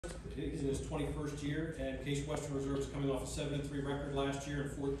He's in his 21st year, and Case Western Reserve is coming off a 7-3 record last year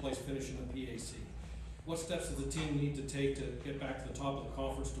and 4th place finish in the PAC. What steps does the team need to take to get back to the top of the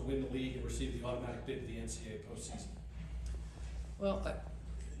conference to win the league and receive the automatic bid to the NCAA postseason? Well,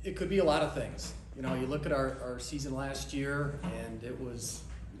 it could be a lot of things. You know, you look at our season last year, and it was,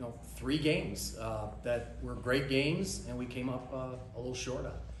 3 games that were great games, and we came up a little short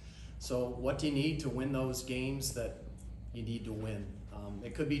on. So what do you need to win those games that you need to win?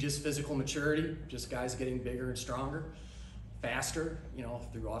 It could be just physical maturity, just guys getting bigger and stronger, faster,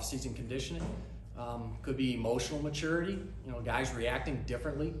 through off-season conditioning. Could be emotional maturity, guys reacting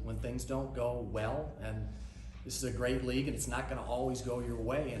differently when things don't go well. And this is a great league, and it's not going to always go your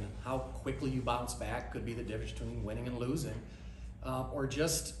way. And how quickly you bounce back could be the difference between winning and losing. Or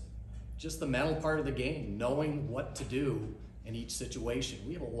just the mental part of the game, knowing what to do in each situation.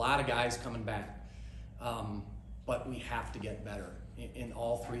 We have a lot of guys coming back, but we have to get better in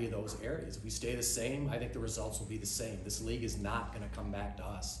all 3 of those areas. If we stay the same, I think the results will be the same. This league is not going to come back to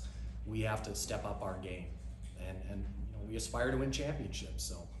us. We have to step up our game, and we aspire to win championships.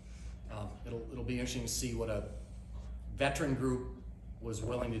 So it'll be interesting to see what a veteran group was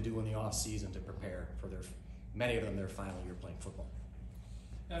willing to do in the off season to prepare for many of them their final year playing football.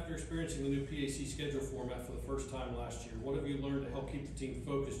 After experiencing the new PAC schedule format for the first time last year, what have you learned to help keep the team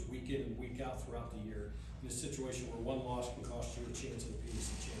focused week in and week out throughout the year in a situation where one loss can cost you a chance at the PAC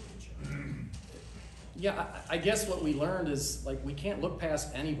championship? Yeah, I guess what we learned is, we can't look past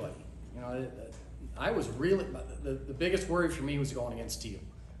anybody. I was really, the biggest worry for me was going against Teal,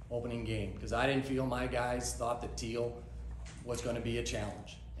 opening game, because I didn't feel my guys thought that Teal was going to be a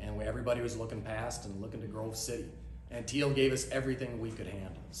challenge. And everybody was looking past and looking to Grove City. And Teal gave us everything we could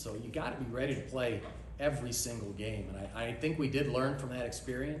handle. So you got to be ready to play every single game. And I think we did learn from that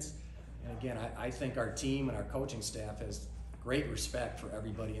experience. And again, I think our team and our coaching staff has great respect for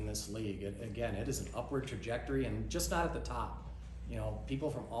everybody in this league. Again, it is an upward trajectory, and just not at the top. People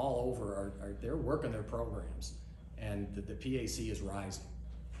from all over they're working their programs, and the PAC is rising,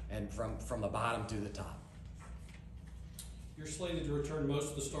 and from the bottom to the top. You're slated to return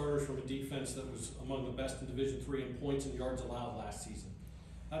most of the starters from a defense that was among the best in Division III in points and yards allowed last season.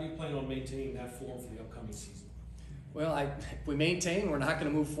 How do you plan on maintaining that form for the upcoming season? Well, if we maintain, we're not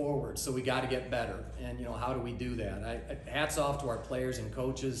going to move forward, so we got to get better. And how do we do that? Hats off to our players and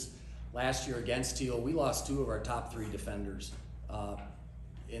coaches. Last year against Teal, we lost 2 of our top 3 defenders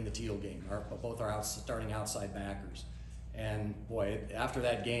in the Teal game, both our starting outside backers. And boy, after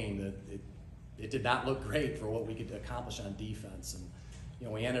that game, it did not look great for what we could accomplish on defense.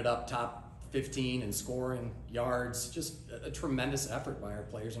 And we ended up top 15 in scoring, yards, just a tremendous effort by our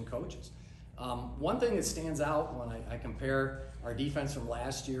players and coaches. One thing that stands out when I compare our defense from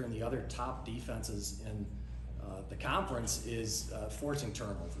last year and the other top defenses in the conference is forcing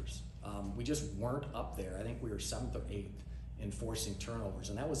turnovers. We just weren't up there. I think we were 7th or 8th in forcing turnovers,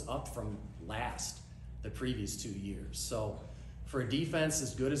 and that was up from the previous 2 years. So for a defense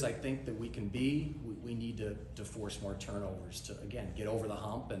as good as I think that we can be, we need to force more turnovers to, again, get over the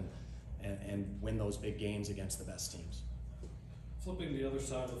hump and win those big games against the best teams. Flipping to the other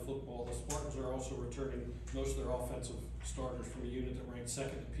side of the football, the Spartans are also returning most of their offensive starters from a unit that ranked 2nd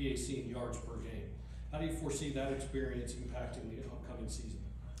to PAC in yards per game. How do you foresee that experience impacting the upcoming season?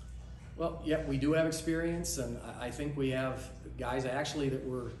 Well, yeah, we do have experience, and I think we have guys actually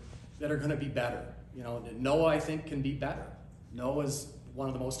that are going to be better. Noah, I think, can be better. Noah's one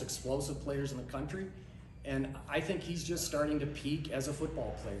of the most explosive players in the country, and I think he's just starting to peak as a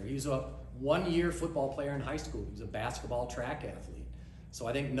football player. He's a 1-year football player in high school. He was a basketball track athlete. So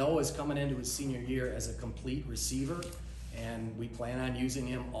I think Noah's coming into his senior year as a complete receiver, and we plan on using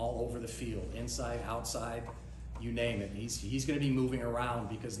him all over the field, inside, outside, you name it. He's going to be moving around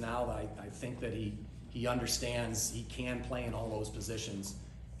because now I think that he understands he can play in all those positions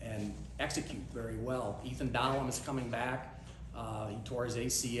and execute very well. Ethan Donlam is coming back. He tore his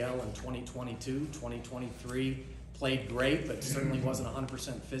ACL in 2022, 2023. Played great, but certainly wasn't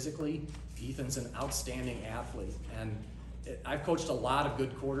 100% physically. Ethan's an outstanding athlete. And I've coached a lot of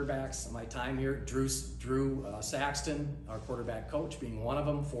good quarterbacks in my time here. Drew Saxton, our quarterback coach, being one of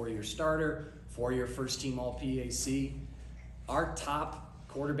them, 4-year starter, 4-year first team All-PAC. Our top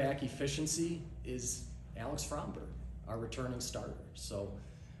quarterback efficiency is Alex Fromberg, our returning starter. So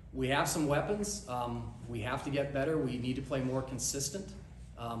we have some weapons. We have to get better. We need to play more consistent.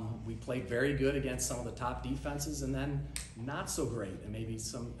 We played very good against some of the top defenses, and then not so great, and maybe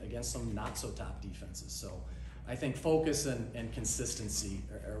against some not so top defenses. So I think focus and consistency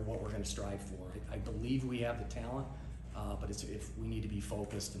are what we're going to strive for. I believe we have the talent, but if we need to be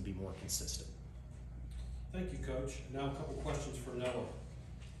focused and be more consistent. Thank you, Coach. Now a couple questions for Noah.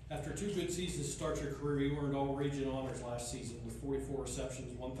 After 2 good seasons to start your career, you earned all region honors last season with 44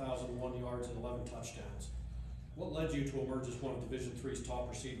 receptions, 1,001 yards, and 11 touchdowns. What led you to emerge as one of Division III's top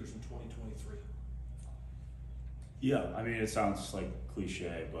receivers in 2023? Yeah, I mean, it sounds like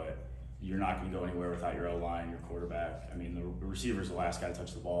cliche, but you're not going to go anywhere without your O-line, your quarterback. I mean, the receiver's the last guy to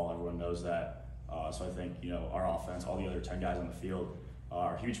touch the ball. Everyone knows that. So I think, our offense, all the other 10 guys on the field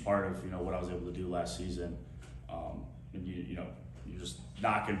are a huge part of, what I was able to do last season. And you're just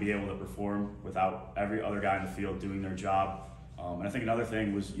not going to be able to perform without every other guy in the field doing their job. And I think another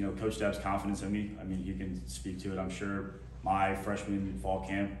thing was, Coach Debb's confidence in me. I mean, he can speak to it, I'm sure. My freshman fall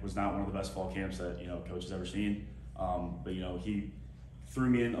camp was not one of the best fall camps that, Coach has ever seen. But, he threw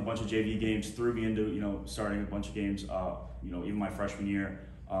me in a bunch of JV games, threw me into, starting a bunch of games, even my freshman year.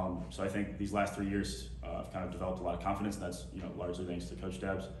 So I think these last 3 years, I've kind of developed a lot of confidence, and that's, largely thanks to Coach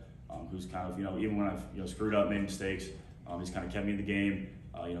Debb's, who's kind of, even when I've, screwed up, made mistakes, he's kind of kept me in the game,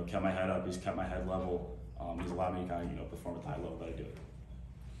 kept my head up, he's kept my head level. He's allowed me to kind of, perform at the high level that I do.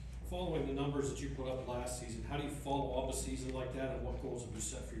 Following the numbers that you put up last season, how do you follow up a season like that, and what goals have you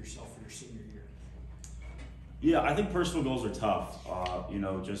set for yourself for your senior year? Yeah, I think personal goals are tough,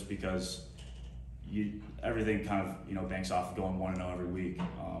 just because everything kind of, banks off of going 1-0 every week.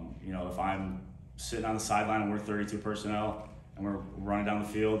 If I'm sitting on the sideline and we're 32 personnel and we're running down the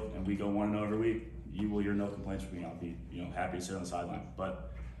field and we go 1-0 every week, you will hear no complaints from me. I'll be, happy to sit on the sideline.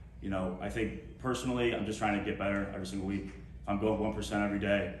 But, I think personally, I'm just trying to get better every single week. If I'm going 1% every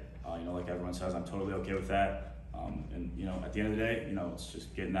day, like everyone says, I'm totally okay with that. And, at the end of the day, it's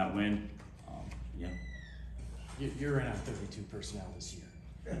just getting that win. You're in on 32 personnel this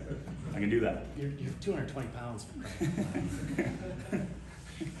year. I can do that. You're 220 pounds.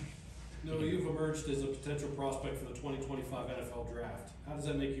 No, you've emerged as a potential prospect for the 2025 NFL Draft. How does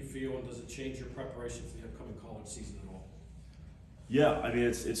that make you feel, and does it change your preparation for the upcoming college season at all? Yeah, I mean,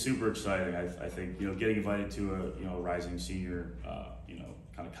 it's super exciting. I think, getting invited to a, rising senior,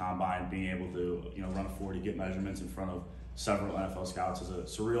 kind of combine, being able to, run a 40, get measurements in front of several NFL scouts is a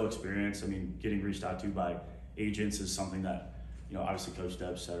surreal experience. I mean, getting reached out to by agents is something that, obviously Coach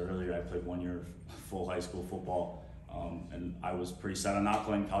Deb said earlier, I played 1 year of full high school football, and I was pretty set on not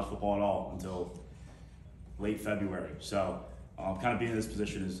playing college football at all until late February. So kind of being in this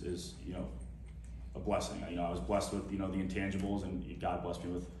position is a blessing. I was blessed with, the intangibles, and God blessed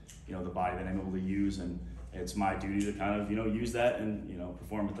me with, the body that I'm able to use, and it's my duty to kind of, use that and,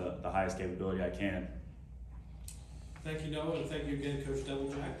 perform at the highest capability I can. Thank you, Noah, and thank you again, Coach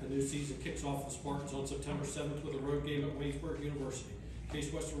Debeljak. The new season kicks off for the Spartans on September 7th with a road game at Waynesburg University.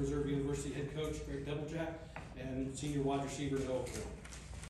 Case Western Reserve University head coach Greg Debeljak and senior wide receiver Noah Coyne.